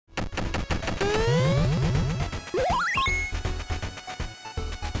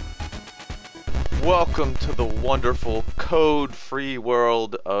Welcome to the wonderful code-free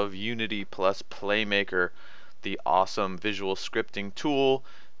world of Unity plus Playmaker, the awesome visual scripting tool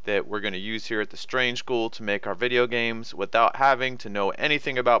that we're going to use here at the Strange School to make our video games without having to know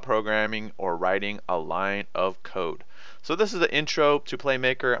anything about programming or writing a line of code. So this is the intro to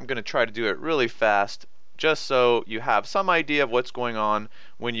Playmaker. I'm going to try to do it really fast just so you have some idea of what's going on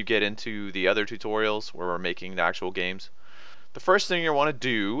when you get into the other tutorials where we're making the actual games. The first thing you want to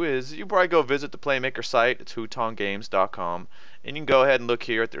do is you probably go visit the Playmaker site. It's hootongames.com, and you can go ahead and look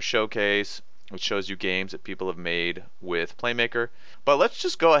here at their showcase, which shows you games that people have made with Playmaker. But let's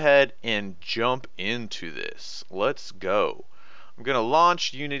just go ahead and jump into this. Let's go. I'm going to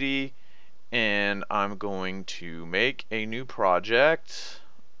launch Unity, and I'm going to make a new project.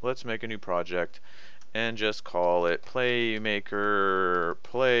 Let's make a new project and just call it Playmaker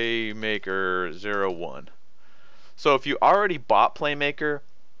 01. So if you already bought Playmaker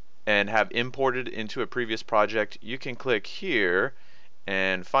and have imported into a previous project, you can click here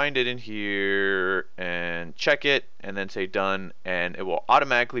and find it in here and check it and then say done, and it will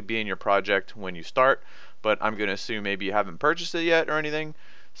automatically be in your project when you start. But I'm going to assume maybe you haven't purchased it yet or anything.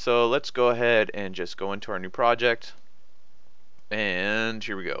 So let's go ahead and just go into our new project, and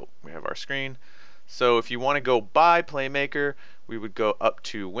here we go. We have our screen. So if you want to go buy Playmaker, we would go up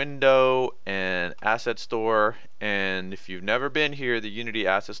to Window and Asset Store, and if you've never been here, the Unity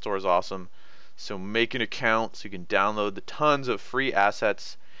Asset Store is awesome. So make an account so you can download the tons of free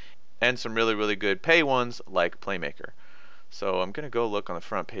assets and some really good pay ones like Playmaker. So I'm gonna go look on the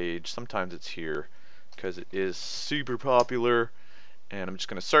front page. Sometimes it's here because it is super popular, and I'm just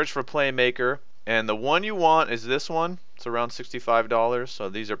gonna search for Playmaker. And the one you want is this one. It's around $65. So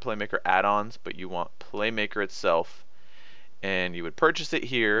these are Playmaker add-ons, but you want Playmaker itself. And you would purchase it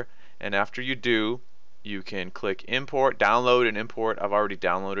here, and after you do, you can click import, download and import. I've already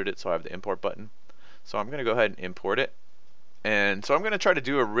downloaded it, so I have the import button. So I'm going to go ahead and import it. And so I'm going to try to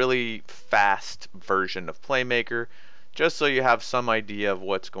do a really fast version of Playmaker, just so you have some idea of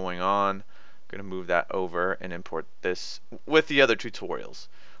what's going on. I'm going to move that over and import this with the other tutorials.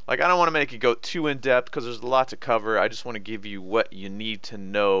 Like, I don't want to make it go too in-depth because there's a lot to cover. I just want to give you what you need to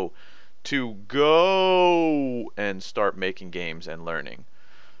know to go and start making games and learning.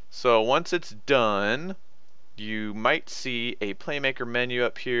 So once it's done, you might see a Playmaker menu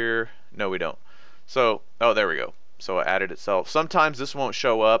up here. No, we don't. So, oh, there we go. So it added itself. Sometimes this won't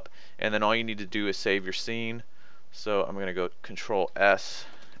show up, and then all you need to do is save your scene. So I'm going to go Control S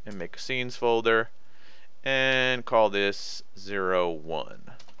and make a scenes folder and call this 01.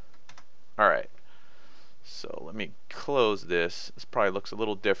 Alright, so let me close this. This probably looks a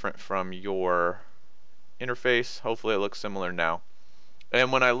little different from your interface. Hopefully it looks similar now.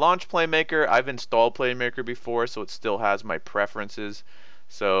 And when I launch Playmaker, I've installed Playmaker before, so it still has my preferences.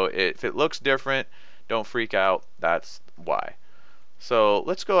 So if it looks different, don't freak out. That's why. So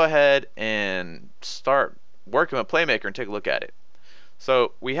let's go ahead and start working with Playmaker and take a look at it.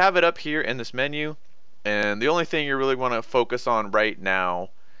 So we have it up here in this menu, and the only thing you really want to focus on right now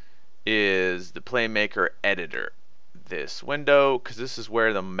is the Playmaker editor, this window, because this is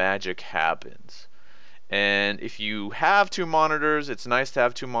where the magic happens. And if you have two monitors, it's nice to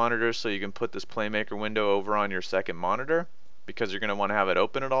have two monitors so you can put this Playmaker window over on your second monitor, because you're going to want to have it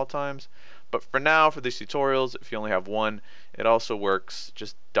open at all times. But for now, for these tutorials, if you only have one, it also works.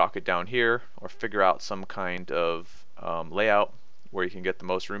 Just dock it down here or figure out some kind of layout where you can get the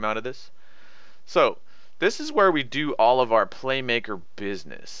most room out of this. So this is where we do all of our Playmaker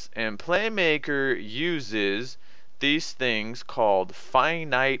business, and Playmaker uses these things called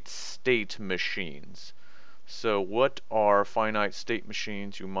finite state machines. So what are finite state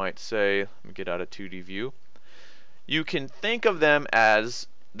machines, you might say? Let me get out of 2D view. You can think of them as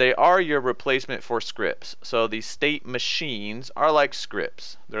they are your replacement for scripts. So these state machines are like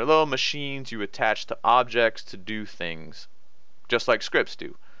scripts. They're little machines you attach to objects to do things, just like scripts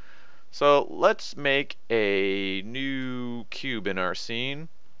do. So let's make a new cube in our scene,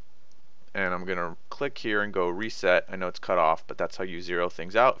 and I'm gonna click here and go reset. I know it's cut off, but that's how you zero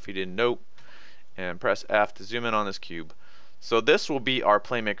things out if you didn't know, and press F to zoom in on this cube. So this will be our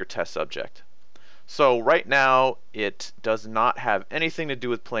Playmaker test subject. So right now it does not have anything to do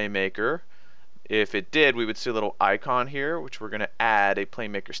with Playmaker. If it did, we would see a little icon here, which we're gonna add a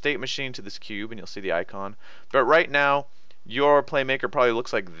Playmaker state machine to this cube, and you'll see the icon. But right now your Playmaker probably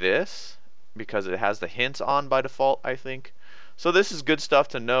looks like this because it has the hints on by default, I think. So this is good stuff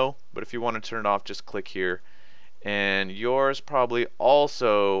to know, but if you want to turn it off, just click here. And yours probably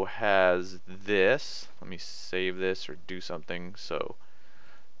also has this. Let me save this or do something. So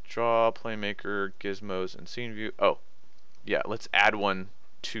draw, Playmaker, gizmos, and scene view. Oh, yeah, let's add one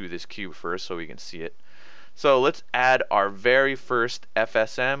to this cube first so we can see it. So let's add our very first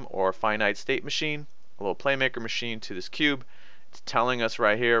FSM, or finite state machine, a little Playmaker machine, to this cube. It's telling us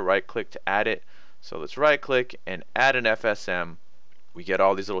right here, right click to add it. So let's right click and add an FSM. We get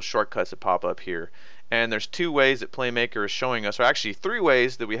all these little shortcuts that pop up here. And there's two ways that Playmaker is showing us, or actually three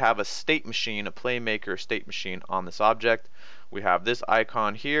ways that we have a state machine, a Playmaker state machine on this object. We have this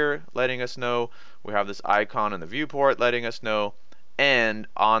icon here letting us know. We have this icon in the viewport letting us know. And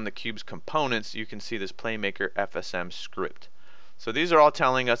on the cube's components, you can see this Playmaker FSM script. So these are all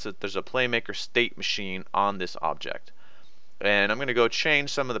telling us that there's a Playmaker state machine on this object. And I'm going to go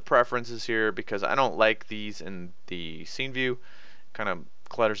change some of the preferences here because I don't like these in the scene view. Kind of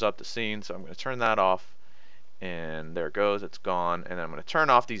clutters up the scene, so I'm going to turn that off, and there it goes, it's gone. And then I'm going to turn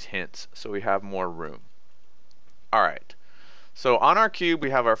off these hints so we have more room. Alright, so on our cube we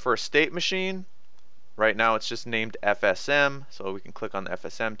have our first state machine. Right now it's just named FSM, so we can click on the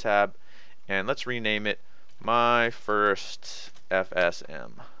FSM tab and let's rename it my first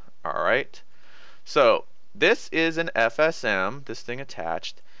FSM. Alright, so this is an FSM, this thing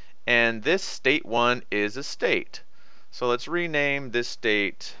attached, and this state 1 is a state. So let's rename this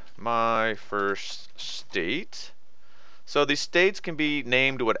state my first state. So these states can be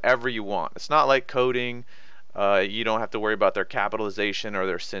named whatever you want. It's not like coding. You don't have to worry about their capitalization or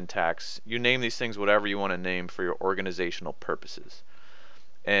their syntax. You name these things whatever you want to name for your organizational purposes.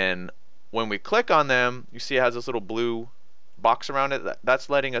 And when we click on them, you see it has this little blue box around it. That's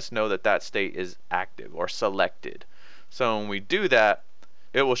letting us know that that state is active or selected. So when we do that,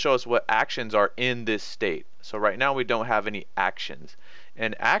 it will show us what actions are in this state. So right now we don't have any actions.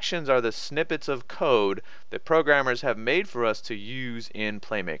 And actions are the snippets of code that programmers have made for us to use in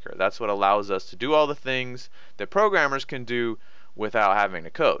Playmaker. That's what allows us to do all the things that programmers can do without having to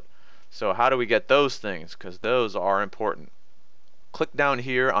code. So how do we get those things? Because those are important. Click down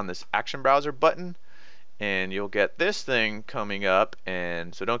here on this Action Browser button and you'll get this thing coming up.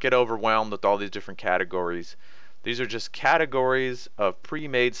 And so don't get overwhelmed with all these different categories. These are just categories of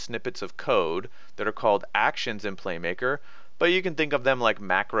pre-made snippets of code that are called actions in Playmaker, but you can think of them like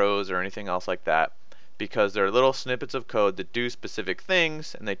macros or anything else like that because they're little snippets of code that do specific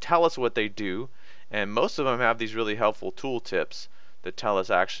things and they tell us what they do, and most of them have these really helpful tooltips that tell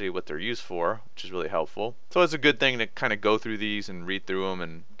us actually what they're used for, which is really helpful. So it's a good thing to kind of go through these and read through them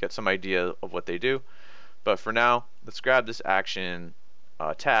and get some idea of what they do. But for now, let's grab this action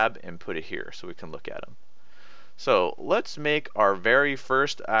tab and put it here so we can look at them. So let's make our very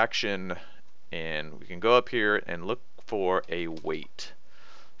first action, and we can go up here and look for a wait.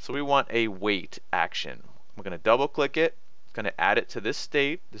 So we want a wait action. We're going to double click it. It's going to add it to this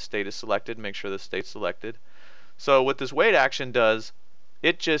state. The state is selected. Make sure the state's selected. So what this wait action does,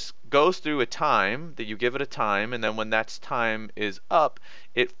 it just goes through a time that you give it a time, and then when that time is up,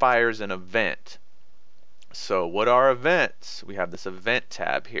 it fires an event. So what are events? We have this event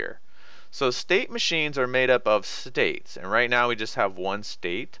tab here. So state machines are made up of states, and right now we just have one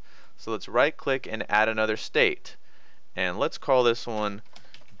state. So let's right click and add another state, and let's call this one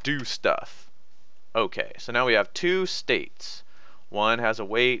do stuff. Okay, so now we have two states. One has a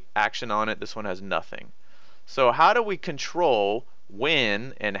wait action on it, this one has nothing. So how do we control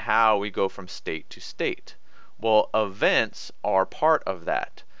when and how we go from state to state? Well, events are part of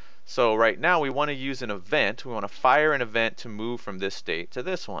that. So right now we want to use an event. We want to fire an event to move from this state to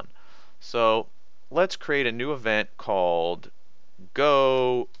this one. So let's create a new event called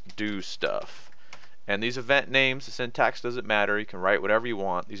go do stuff. And these event names, the syntax doesn't matter. You can write whatever you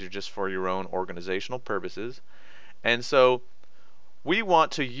want. These are just for your own organizational purposes. And so we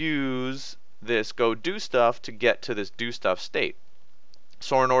want to use this go do stuff to get to this do stuff state.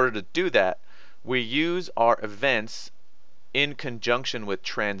 So in order to do that, we use our events in conjunction with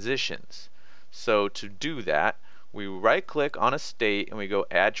transitions. So to do that, we right click on a state and we go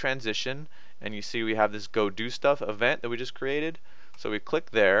add transition, and you see we have this go do stuff event that we just created. So we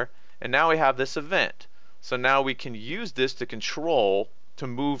click there, and now we have this event. So now we can use this to control to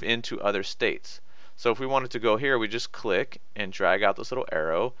move into other states. So if we wanted to go here, we just click and drag out this little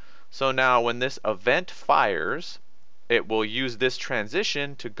arrow. So now when this event fires, it will use this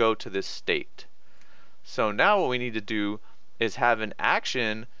transition to go to this state. So now what we need to do is have an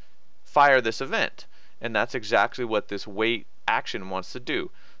action fire this event. And that's exactly what this wait action wants to do.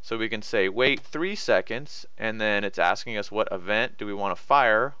 So we can say wait 3 seconds, and then it's asking us what event do we want to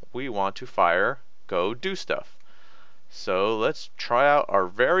fire. We want to fire go do stuff. So let's try out our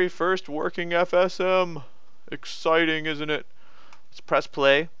very first working FSM. Exciting, isn't it? Let's press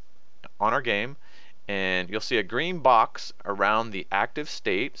play on our game, and you'll see a green box around the active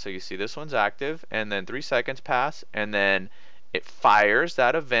state. So you see this one's active, and then 3 seconds pass, and then it fires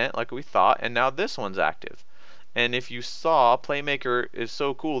that event like we thought, and now this one's active. And if you saw, Playmaker is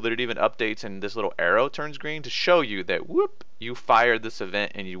so cool that it even updates and this little arrow turns green to show you that whoop, you fired this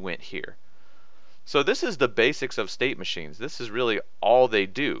event and you went here. So this is the basics of state machines. This is really all they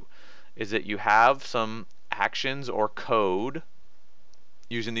do, is that you have some actions or code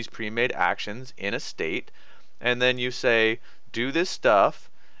using these pre-made actions in a state, and then you say do this stuff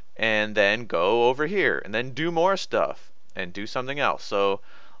and then go over here and then do more stuff and do something else. So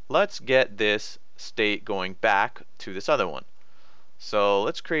let's get this state going back to this other one. So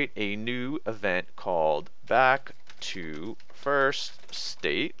let's create a new event called back to first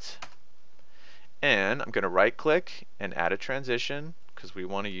state, and I'm going to right click and add a transition because we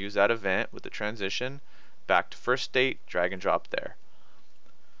want to use that event with the transition. Back to first state, drag and drop there.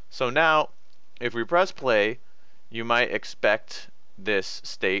 So now if we press play, you might expect this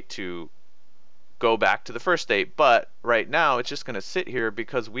state to go back to the first state, but right now it's just going to sit here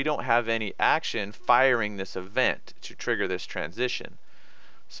because we don't have any action firing this event to trigger this transition.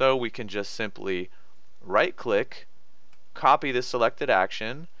 So we can just simply right click, copy the selected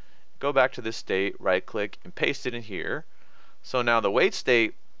action, go back to this state, right click, and paste it in here. So now the wait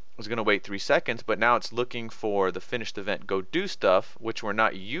state is going to wait 3 seconds, but now it's looking for the finished event go do stuff, which we're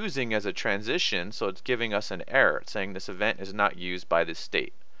not using as a transition, so it's giving us an error. It's saying this event is not used by this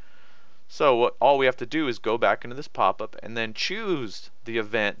state. So all we have to do is go back into this pop-up and then choose the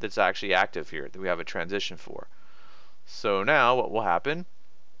event that's actually active here that we have a transition for. So now what will happen,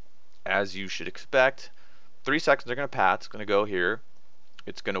 as you should expect, 3 seconds are going to pass. It's going to go here.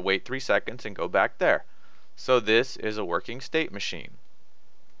 It's going to wait 3 seconds and go back there. So this is a working state machine.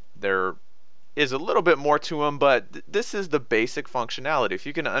 There is a little bit more to them, but this is the basic functionality. If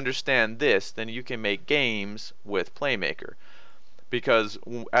you can understand this, then you can make games with Playmaker. Because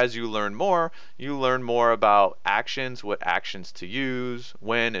as you learn more about actions, what actions to use,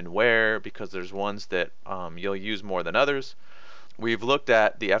 when and where, because there's ones that you'll use more than others. We've looked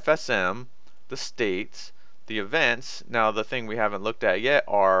at the FSM, the states, the events. Now the thing we haven't looked at yet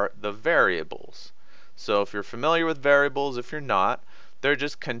are the variables. So if you're familiar with variables, if you're not, they're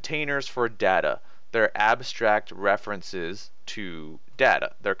just containers for data. They're abstract references to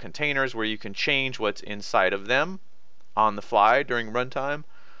data. They're containers where you can change what's inside of them on the fly during runtime.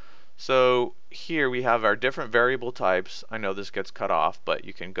 So here we have our different variable types. I know this gets cut off, but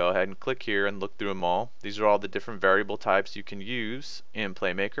you can go ahead and click here and look through them all. These are all the different variable types you can use in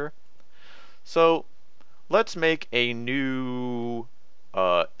Playmaker. So let's make a new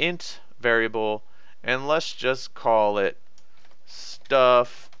int variable, and let's just call it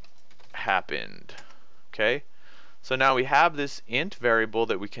stuff happened. Okay, so now we have this int variable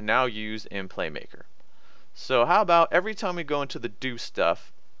that we can now use in Playmaker. So how about every time we go into the do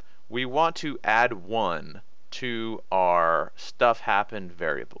stuff, we want to add 1 to our stuff happened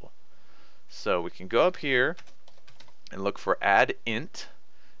variable. So we can go up here and look for add int,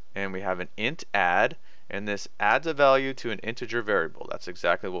 and we have an int add, and this adds a value to an integer variable. That's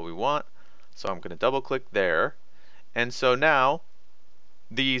exactly what we want. So I'm going to double click there, and so now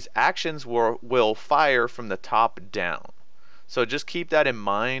these actions will fire from the top down. So just keep that in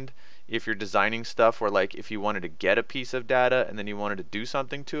mind if you're designing stuff where, like, if you wanted to get a piece of data and then you wanted to do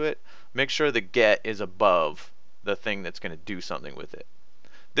something to it, make sure the get is above the thing that's going to do something with it.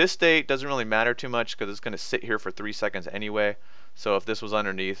 This state doesn't really matter too much because it's going to sit here for 3 seconds anyway. So if this was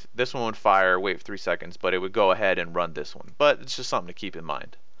underneath, this one would fire, wait 3 seconds, but it would go ahead and run this one. But it's just something to keep in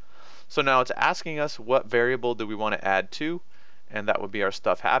mind. So now it's asking us what variable do we want to add to, and that would be our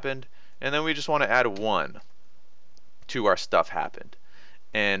stuff happened. And then we just want to add 1 to our stuff happened.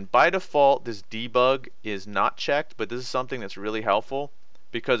 And by default, this debug is not checked, but this is something that's really helpful,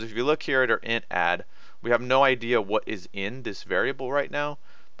 because if you look here at our int add, we have no idea what is in this variable right now,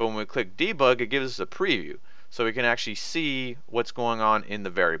 but when we click debug, it gives us a preview, so we can actually see what's going on in the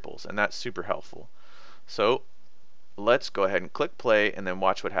variables, and that's super helpful. So let's go ahead and click play and then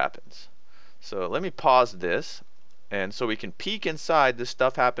watch what happens. So let me pause this, and so we can peek inside this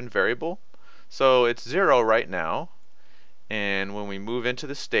stuff happened variable. So it's 0 right now. And when we move into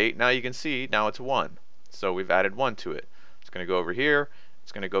the state, now you can see now it's 1. So we've added 1 to it. It's going to go over here,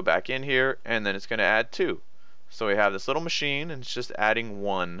 it's going to go back in here, and then it's going to add 2. So we have this little machine, and it's just adding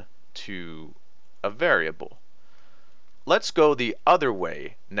 1 to a variable. Let's go the other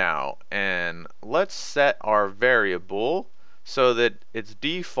way now, and let's set our variable so that its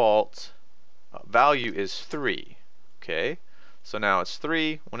default value is 3. Okay, so now it's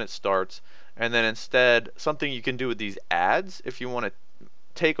 3 when it starts. And then instead, something you can do with these adds, if you want to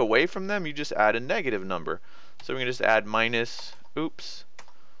take away from them, you just add a negative number. So we can just add minus,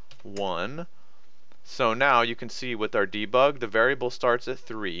 1. So now you can see with our debug, the variable starts at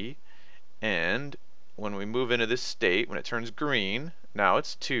 3, and when we move into this state, when it turns green, now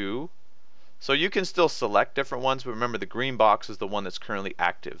it's 2. So you can still select different ones, but remember the green box is the one that's currently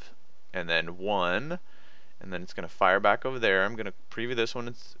active. And then 1, and then it's going to fire back over there. I'm going to preview this one,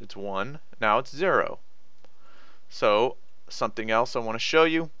 it's 1. Now it's 0. So something else I want to show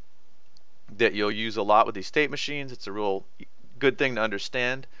you that you'll use a lot with these state machines, it's a real good thing to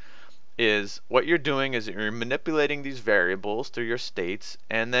understand, is what you're doing is you're manipulating these variables through your states,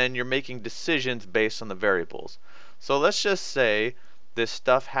 and then you're making decisions based on the variables. So let's just say this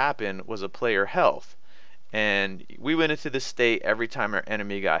stuff happened was a player health, and we went into this state every time our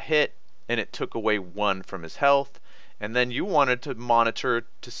enemy got hit, and it took away 1 from his health, and then you wanted to monitor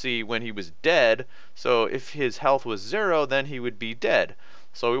to see when he was dead, so if his health was 0, then he would be dead.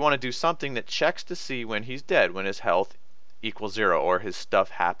 So we want to do something that checks to see when he's dead, when his health equals 0, or his stuff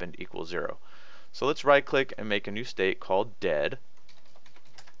happened equals 0. So let's right click and make a new state called dead,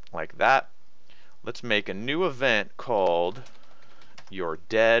 like that. Let's make a new event called you're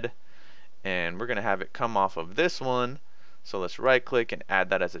dead, and we're going to have it come off of this one. So let's right click and add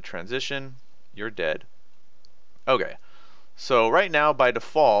that as a transition. You're dead. Okay, so right now by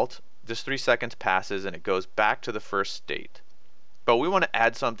default this 3 seconds passes and it goes back to the first state, but we want to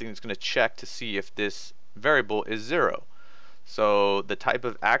add something that's going to check to see if this variable is 0. So the type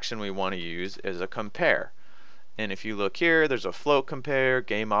of action we want to use is a compare. And if you look here, there's a float compare,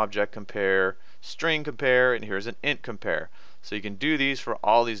 game object compare, string compare, and here's an int compare. So you can do these for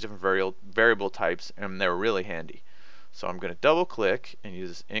all these different variable types, and they're really handy. So I'm going to double click and use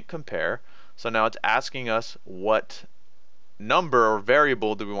this int compare. So now it's asking us what number or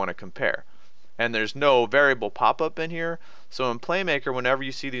variable do we want to compare. And there's no variable pop-up in here. So in Playmaker, whenever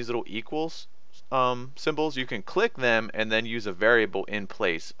you see these little equals symbols, you can click them and then use a variable in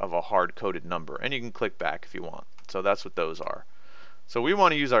place of a hard-coded number, and you can click back if you want. So that's what those are. So we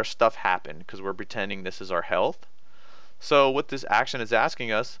want to use our stuff happen because we're pretending this is our health. So what this action is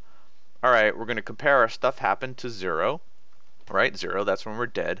asking us, alright, we're going to compare our stuff happen to 0, right? 0, that's when we're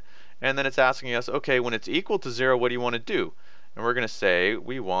dead. And then it's asking us, okay, when it's equal to 0, what do you want to do? And we're going to say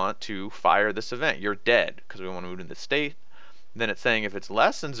we want to fire this event, you're dead, because we want to move in the state. Then it's saying if it's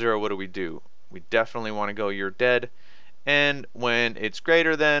less than 0, what do we do? We definitely want to go you're dead, and when it's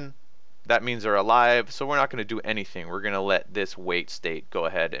greater than, that means they're alive, so we're not going to do anything. We're going to let this wait state go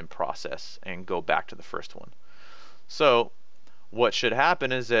ahead and process and go back to the first one. So what should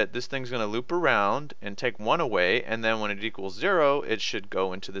happen is that this thing's going to loop around and take 1 away, and then when it equals 0, it should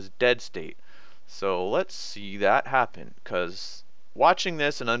go into this dead state. So let's see that happen, because watching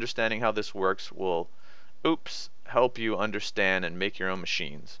this and understanding how this works will help you understand and make your own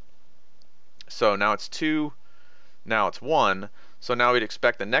machines. So now it's 2, now it's 1, so now we'd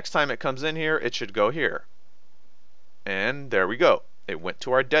expect the next time it comes in here, it should go here. And there we go. It went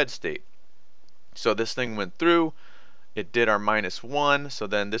to our dead state. So this thing went through, it did our -1, so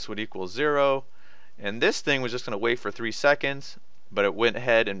then this would equal 0. And this thing was just going to wait for 3 seconds, but it went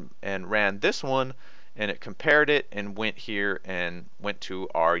ahead and ran this one, and it compared it and went here and went to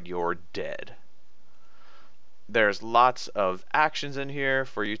our you're dead. There's lots of actions in here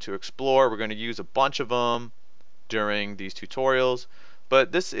for you to explore. We're going to use a bunch of them during these tutorials,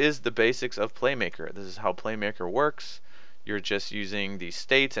 but this is the basics of Playmaker. This is how Playmaker works. You're just using these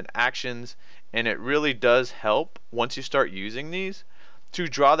states and actions, and it really does help once you start using these to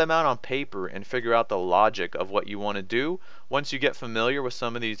draw them out on paper and figure out the logic of what you want to do once you get familiar with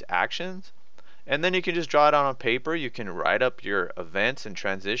some of these actions. And then you can just draw it out on paper. You can write up your events and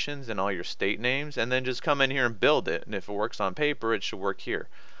transitions and all your state names, and then just come in here and build it. And if it works on paper, it should work here.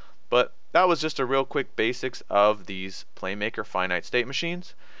 But that was just a real quick basics of these Playmaker finite state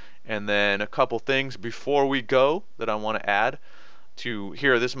machines. And then a couple things before we go that I want to add to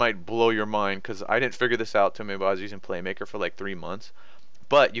here. This might blow your mind because I didn't figure this out till maybe I was using Playmaker for like 3 months.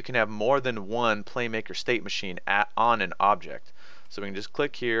 But you can have more than one Playmaker state machine on an object. So we can just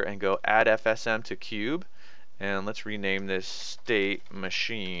click here and go add FSM to cube, and let's rename this state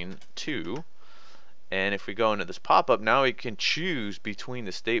machine 2. And if we go into this pop-up, now we can choose between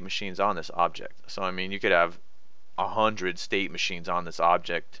the state machines on this object. So I mean, you could have 100 state machines on this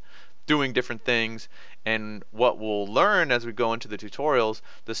object doing different things. And what we'll learn as we go into the tutorials,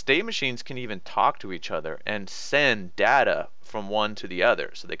 the state machines can even talk to each other and send data from one to the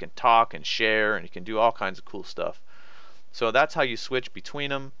other. So they can talk and share, and you can do all kinds of cool stuff. So that's how you switch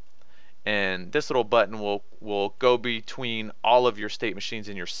between them. And this little button will go between all of your state machines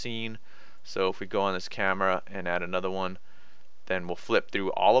in your scene. So if we go on this camera and add another one, then we'll flip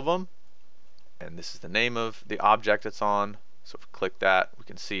through all of them. And this is the name of the object it's on. So if we click that, we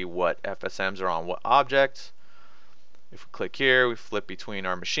can see what FSMs are on what objects. If we click here, we flip between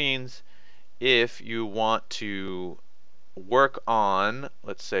our machines. If you want to work on,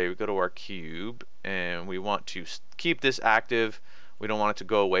 let's say we go to our cube and we want to keep this active, we don't want it to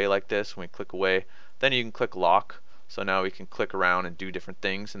go away like this. When we click away, then you can click lock. So now we can click around and do different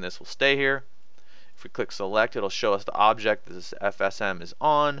things and this will stay here. If we click select, it'll show us the object that this FSM is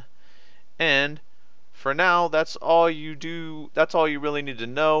on. And for now, that's all you really need to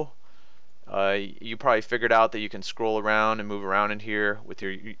know. You probably figured out that you can scroll around and move around in here with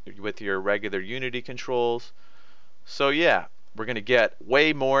your regular Unity controls. So yeah, we're going to get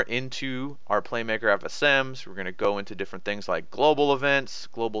way more into our Playmaker FSMs. We're going to go into different things like global events,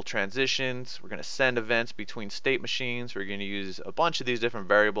 global transitions. We're going to send events between state machines. We're going to use a bunch of these different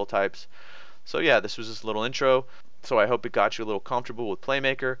variable types. So yeah, this was just a little intro. So I hope it got you a little comfortable with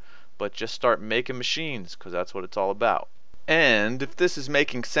Playmaker, but just start making machines because that's what it's all about. And if this is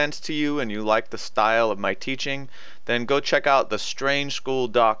making sense to you and you like the style of my teaching, then go check out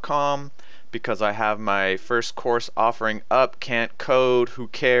thestrangeschool.com because I have my first course offering up, Can't Code, Who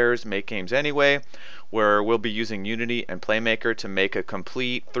Cares, Make Games Anyway, where we'll be using Unity and Playmaker to make a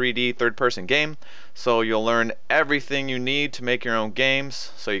complete 3D third-person game. So you'll learn everything you need to make your own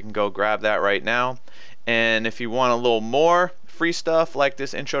games, so you can go grab that right now. And if you want a little more free stuff like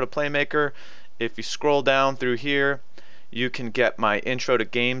this Intro to Playmaker, if you scroll down through here, you can get my Intro to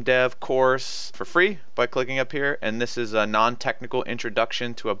Game Dev course for free by clicking up here, and this is a non-technical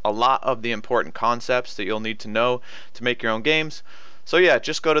introduction to a lot of the important concepts that you'll need to know to make your own games. So yeah,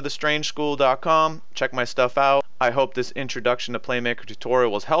 just go to thestrangeschool.com, check my stuff out. I hope this introduction to Playmaker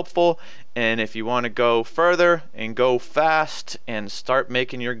tutorial was helpful, and if you want to go further and go fast and start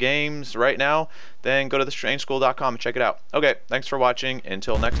making your games right now, then go to thestrangeschool.com and check it out. Okay, thanks for watching.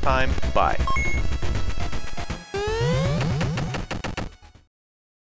 Until next time, bye.